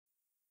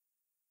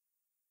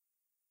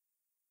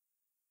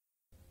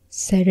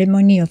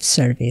Ceremony of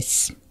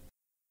service.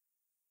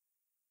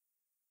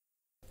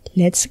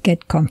 Let's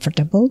get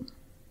comfortable.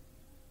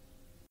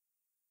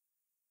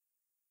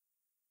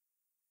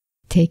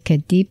 Take a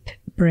deep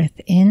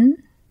breath in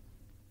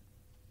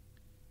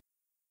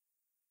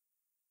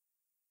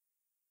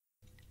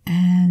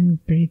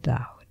and breathe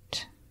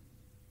out.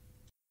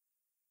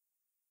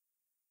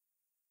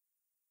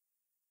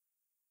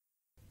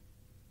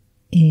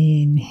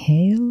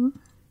 Inhale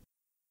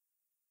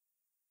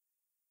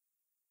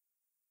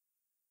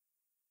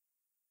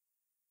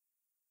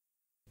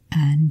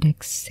and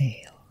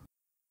exhale.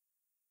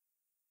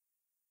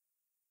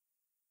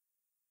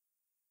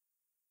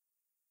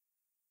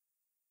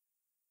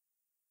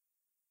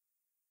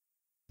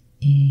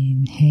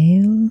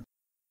 Inhale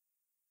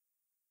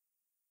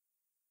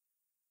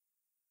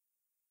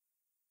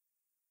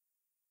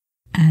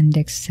and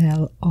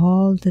exhale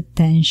all the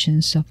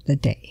tensions of the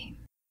day.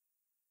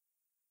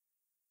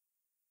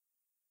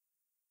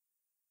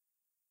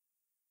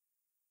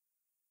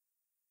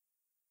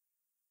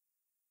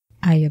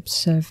 I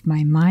observe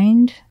my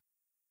mind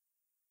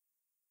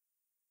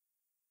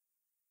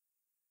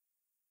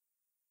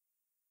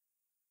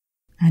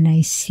and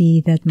I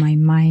see that my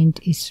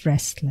mind is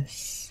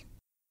restless.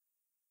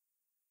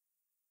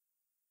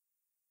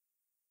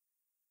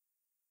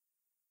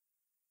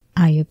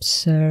 I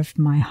observe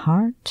my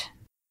heart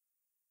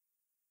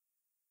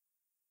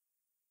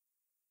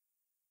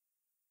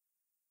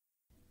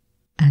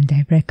and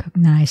I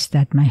recognize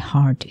that my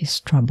heart is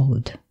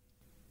troubled.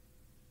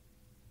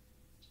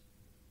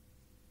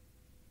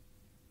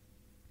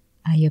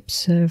 I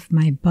observe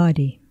my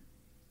body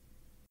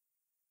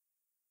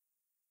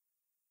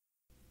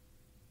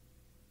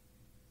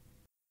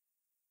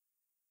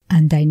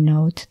and I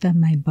note that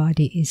my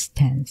body is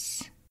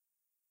tense.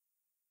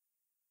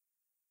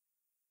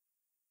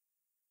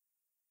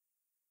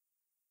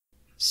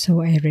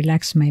 So I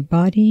relax my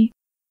body,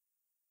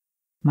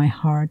 my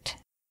heart,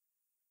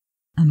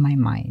 and my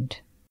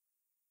mind.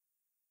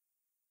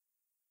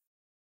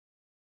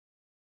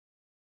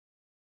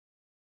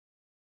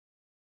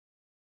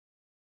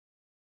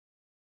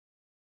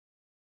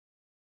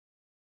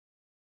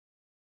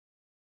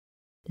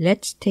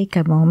 Let's take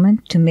a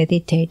moment to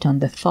meditate on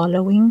the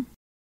following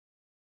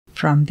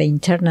from the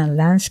Internal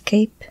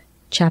Landscape,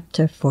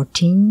 Chapter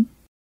 14,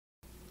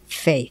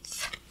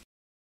 Faith.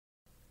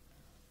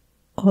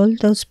 All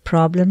those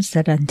problems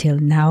that until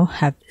now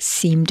have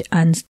seemed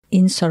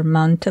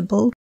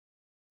insurmountable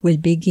will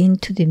begin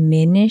to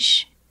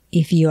diminish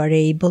if you are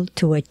able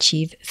to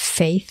achieve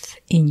faith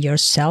in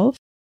yourself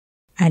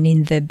and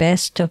in the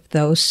best of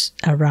those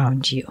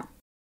around you.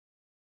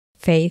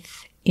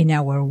 Faith in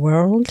our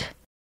world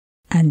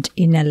and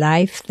in a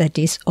life that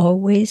is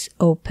always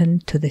open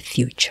to the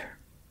future.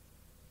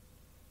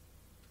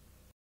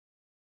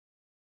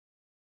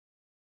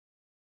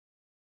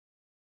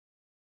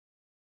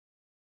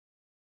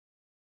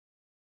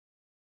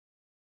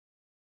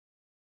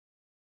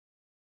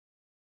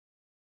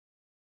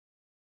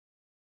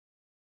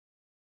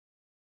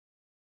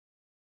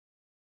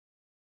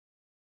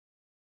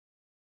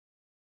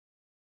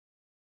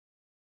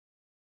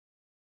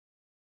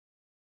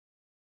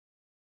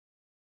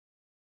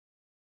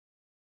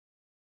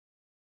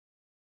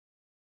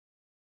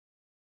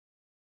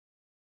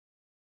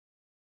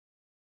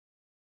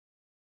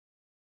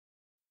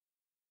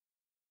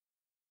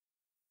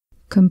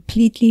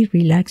 Completely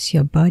relax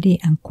your body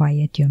and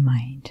quiet your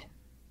mind.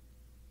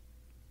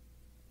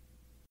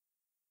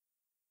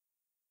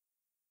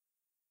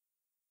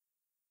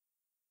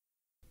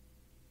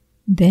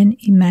 Then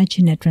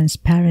imagine a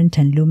transparent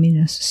and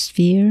luminous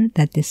sphere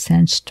that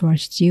descends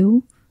towards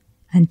you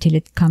until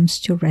it comes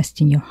to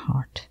rest in your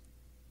heart.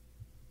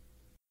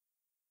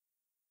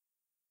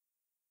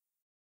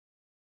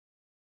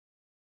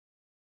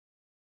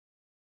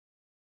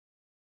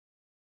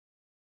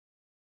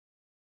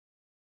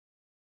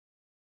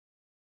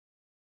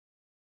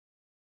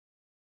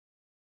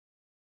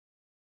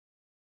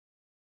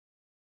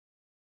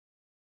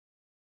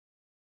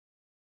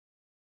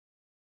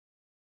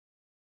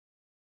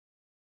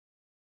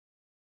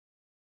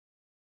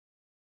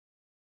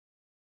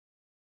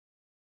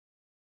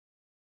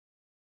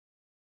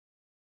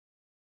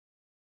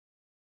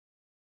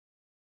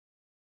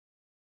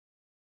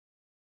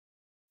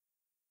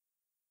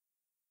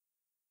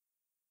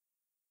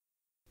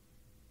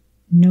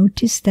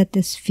 Notice that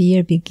the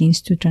sphere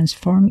begins to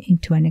transform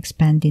into an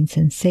expanding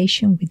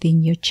sensation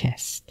within your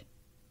chest.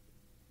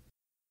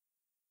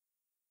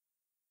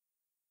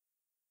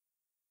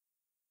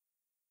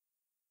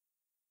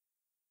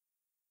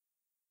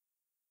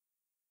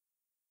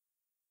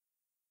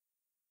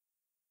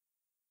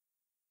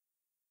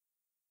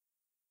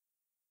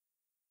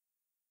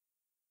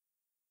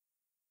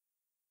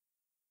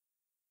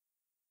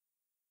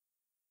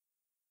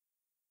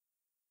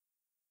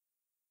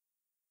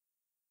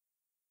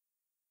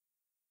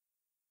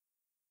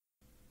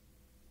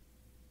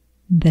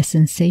 The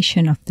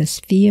sensation of the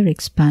sphere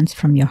expands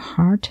from your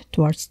heart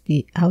towards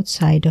the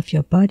outside of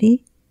your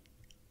body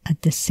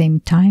at the same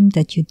time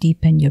that you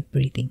deepen your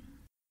breathing.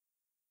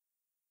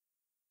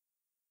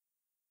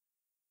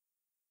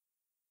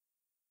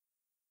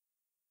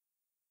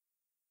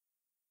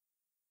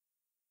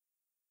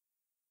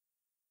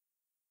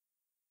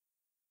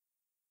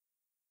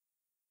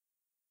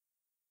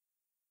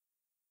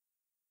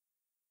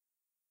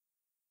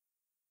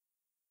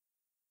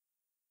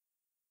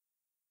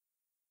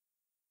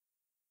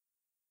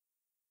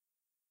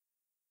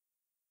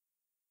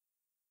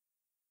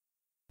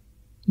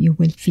 You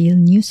will feel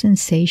new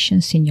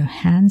sensations in your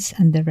hands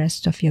and the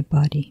rest of your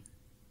body.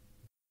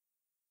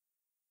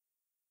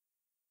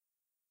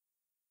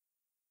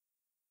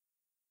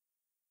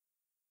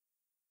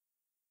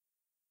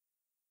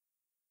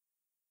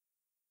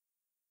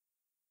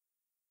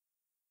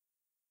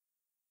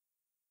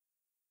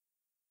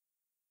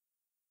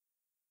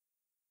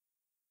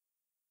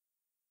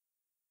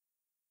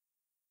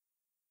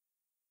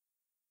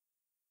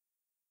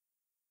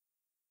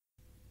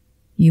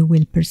 You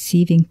will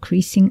perceive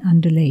increasing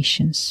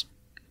undulations.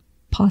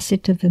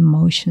 Positive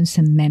emotions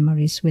and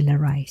memories will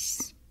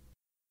arise.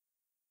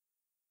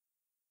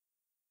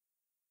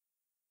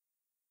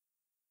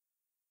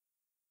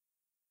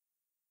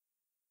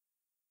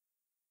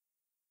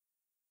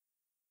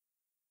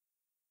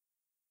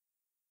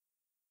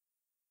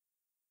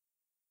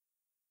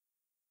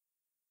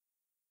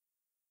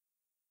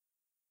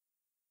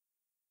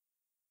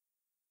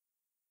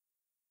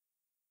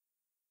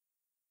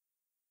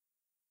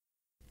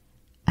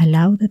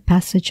 Allow the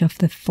passage of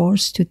the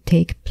force to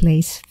take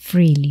place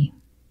freely.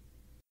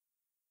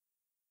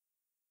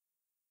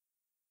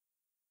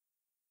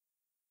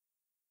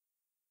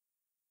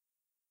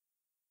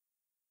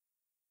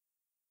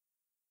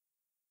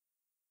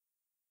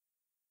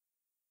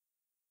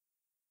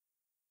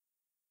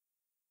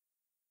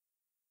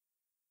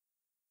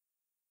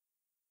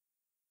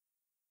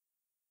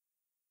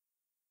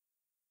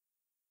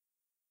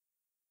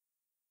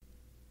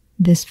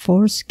 This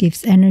force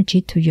gives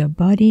energy to your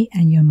body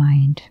and your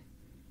mind.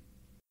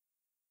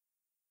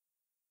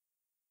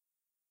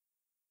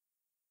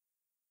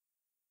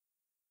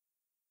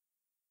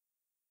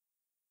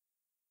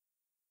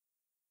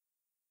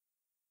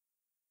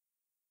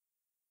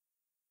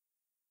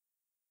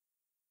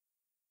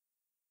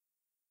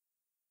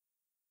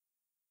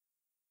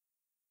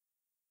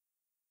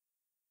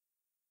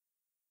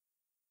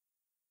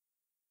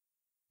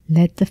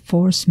 Let the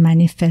force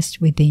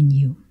manifest within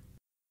you.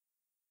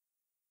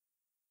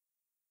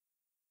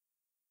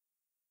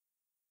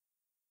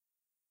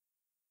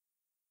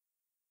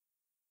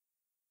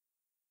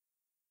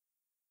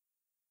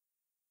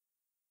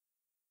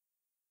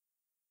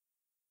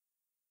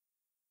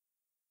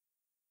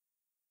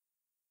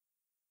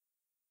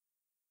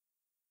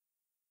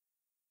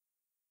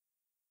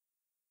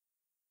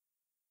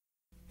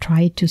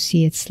 Try to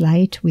see its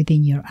light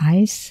within your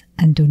eyes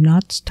and do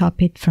not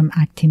stop it from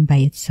acting by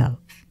itself.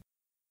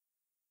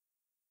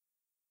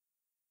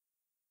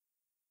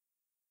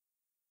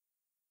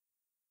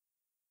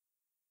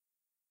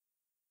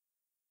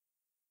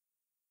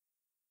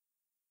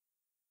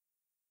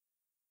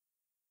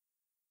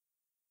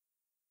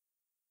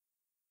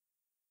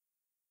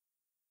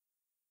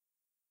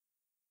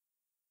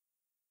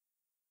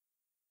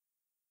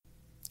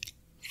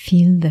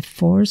 Feel the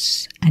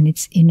force and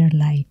its inner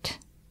light.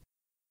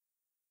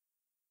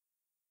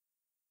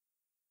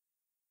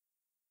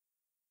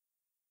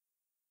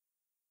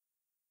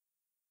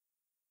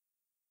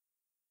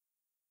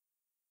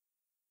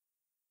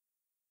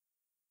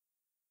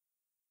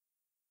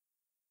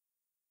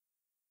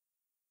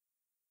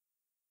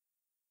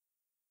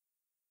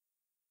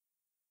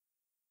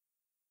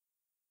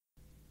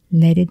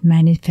 Let it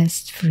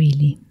manifest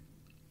freely.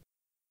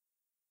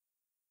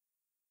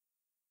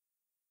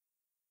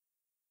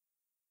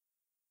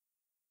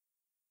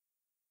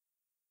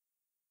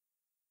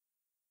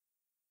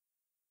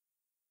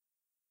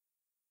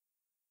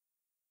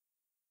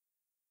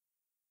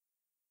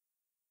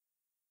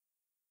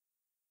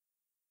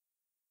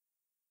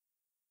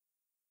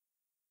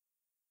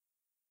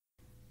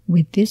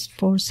 With this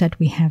force that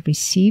we have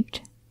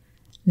received,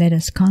 let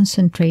us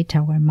concentrate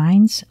our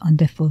minds on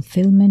the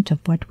fulfillment of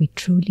what we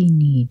truly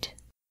need.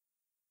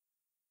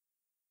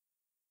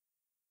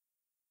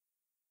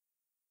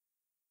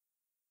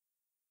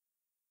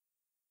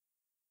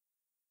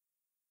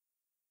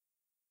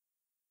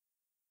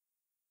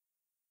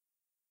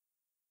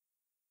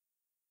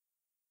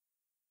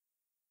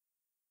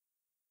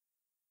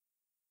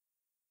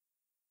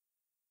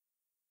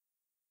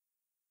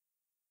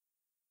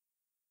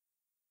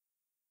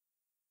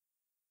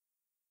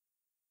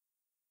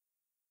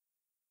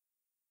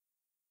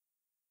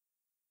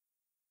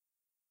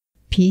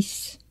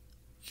 Peace,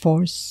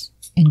 force,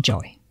 and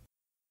joy.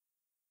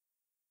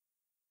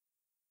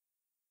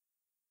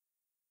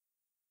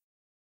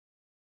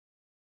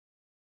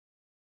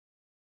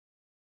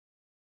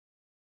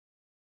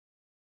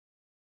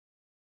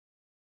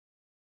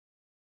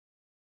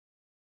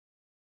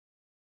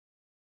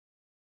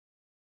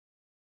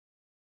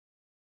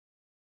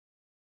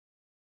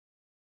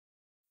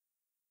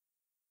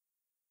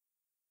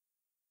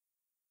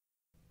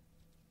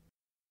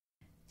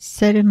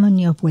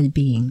 Ceremony of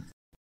well-being.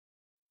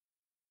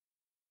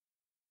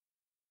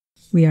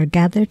 We are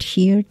gathered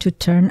here to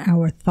turn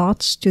our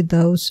thoughts to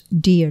those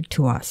dear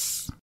to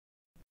us.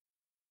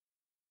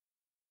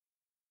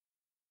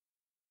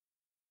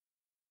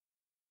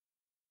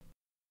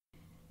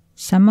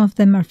 Some of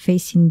them are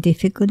facing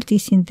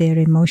difficulties in their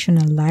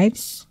emotional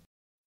lives,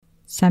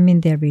 some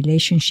in their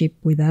relationship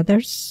with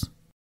others,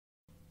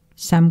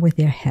 some with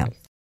their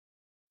health.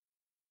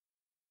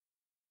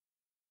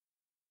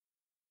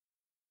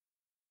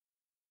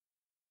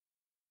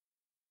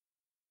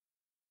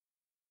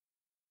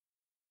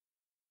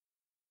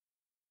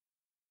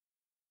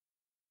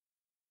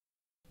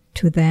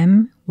 To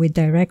them, we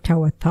direct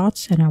our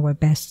thoughts and our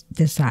best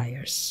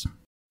desires.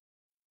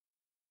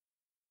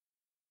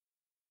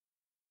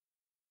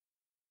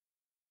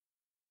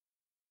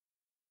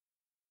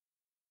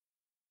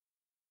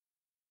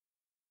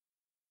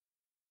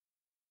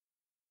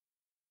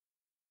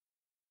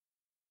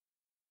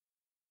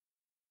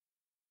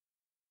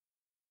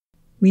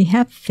 We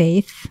have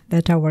faith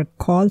that our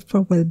call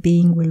for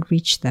well-being will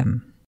reach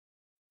them.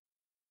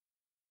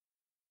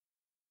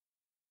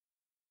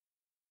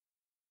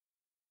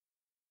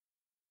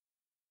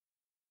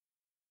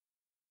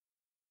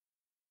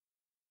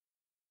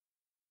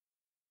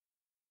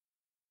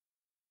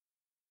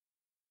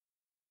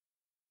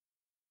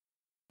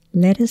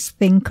 Let us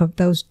think of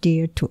those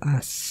dear to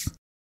us.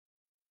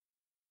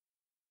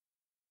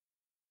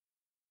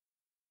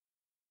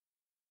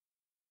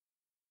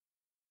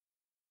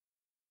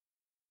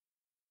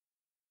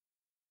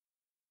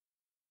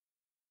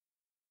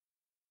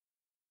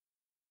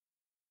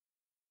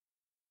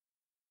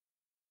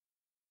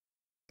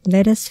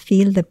 Let us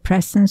feel the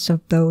presence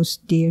of those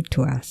dear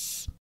to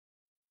us.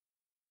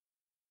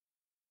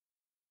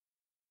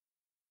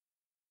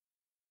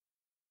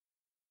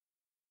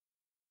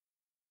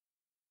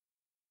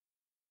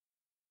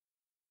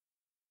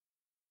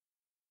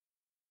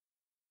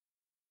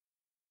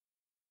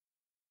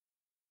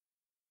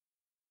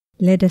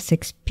 Let us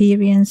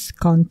experience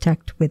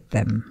contact with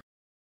them.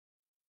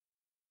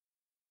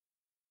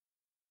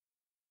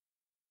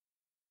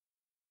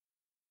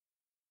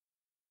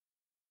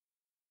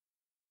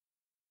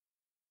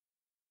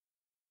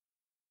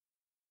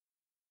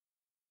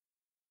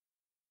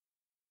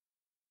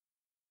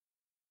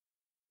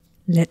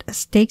 Let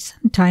us take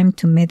some time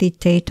to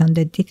meditate on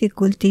the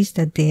difficulties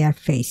that they are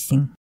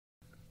facing.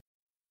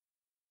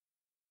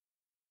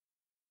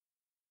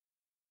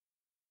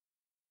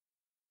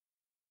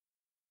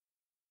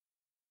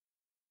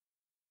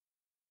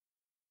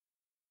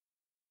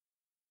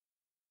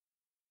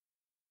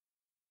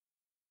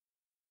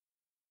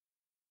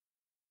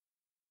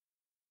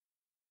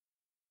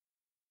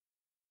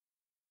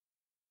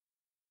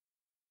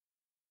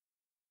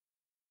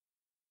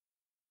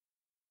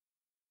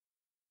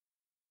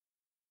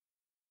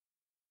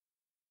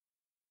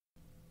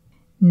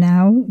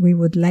 Now we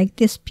would like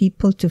these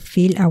people to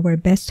feel our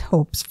best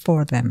hopes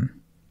for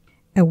them.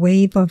 A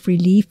wave of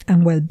relief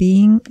and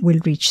well-being will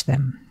reach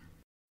them.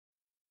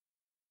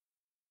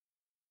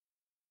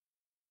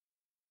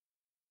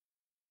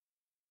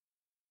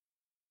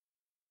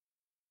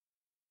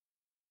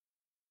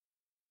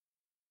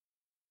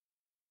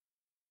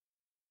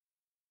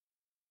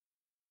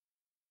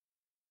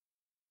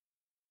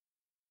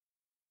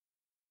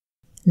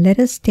 Let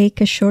us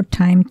take a short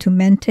time to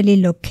mentally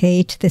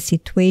locate the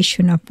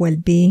situation of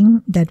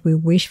well-being that we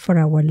wish for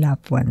our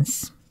loved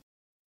ones.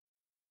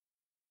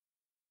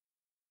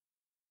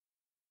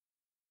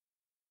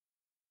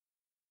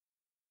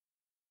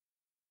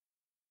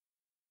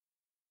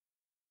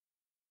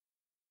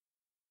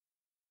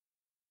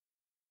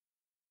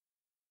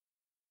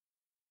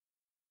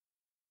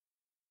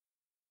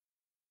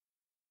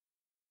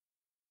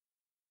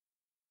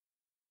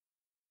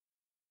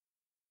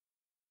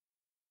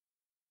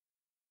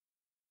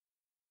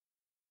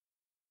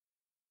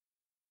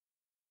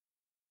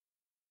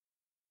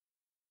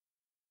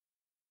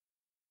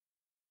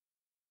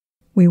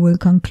 We will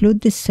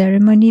conclude this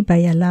ceremony by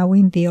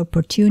allowing the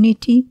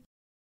opportunity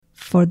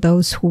for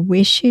those who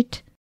wish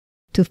it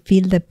to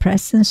feel the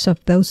presence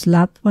of those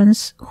loved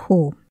ones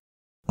who,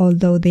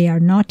 although they are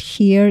not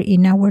here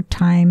in our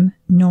time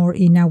nor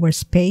in our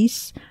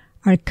space,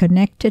 are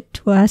connected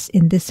to us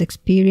in this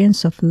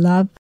experience of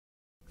love,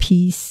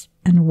 peace,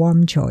 and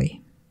warm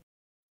joy.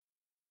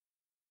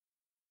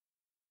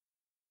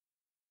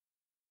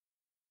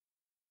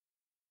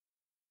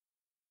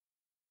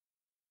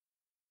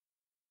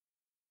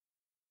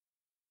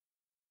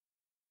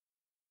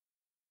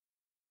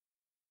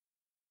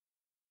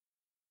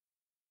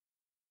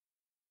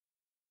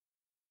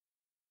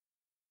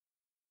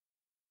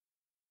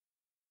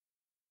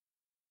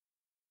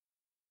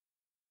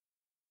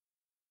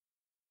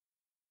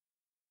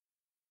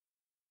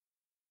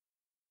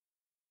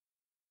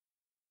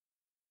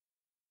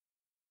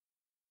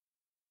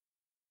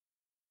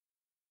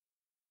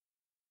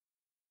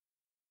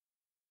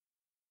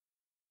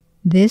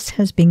 This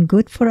has been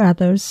good for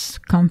others,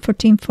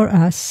 comforting for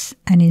us,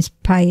 and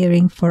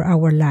inspiring for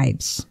our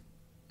lives.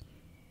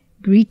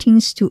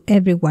 Greetings to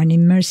everyone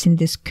immersed in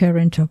this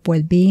current of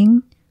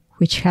well-being,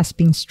 which has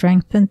been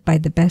strengthened by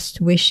the best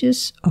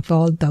wishes of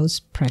all those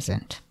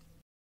present.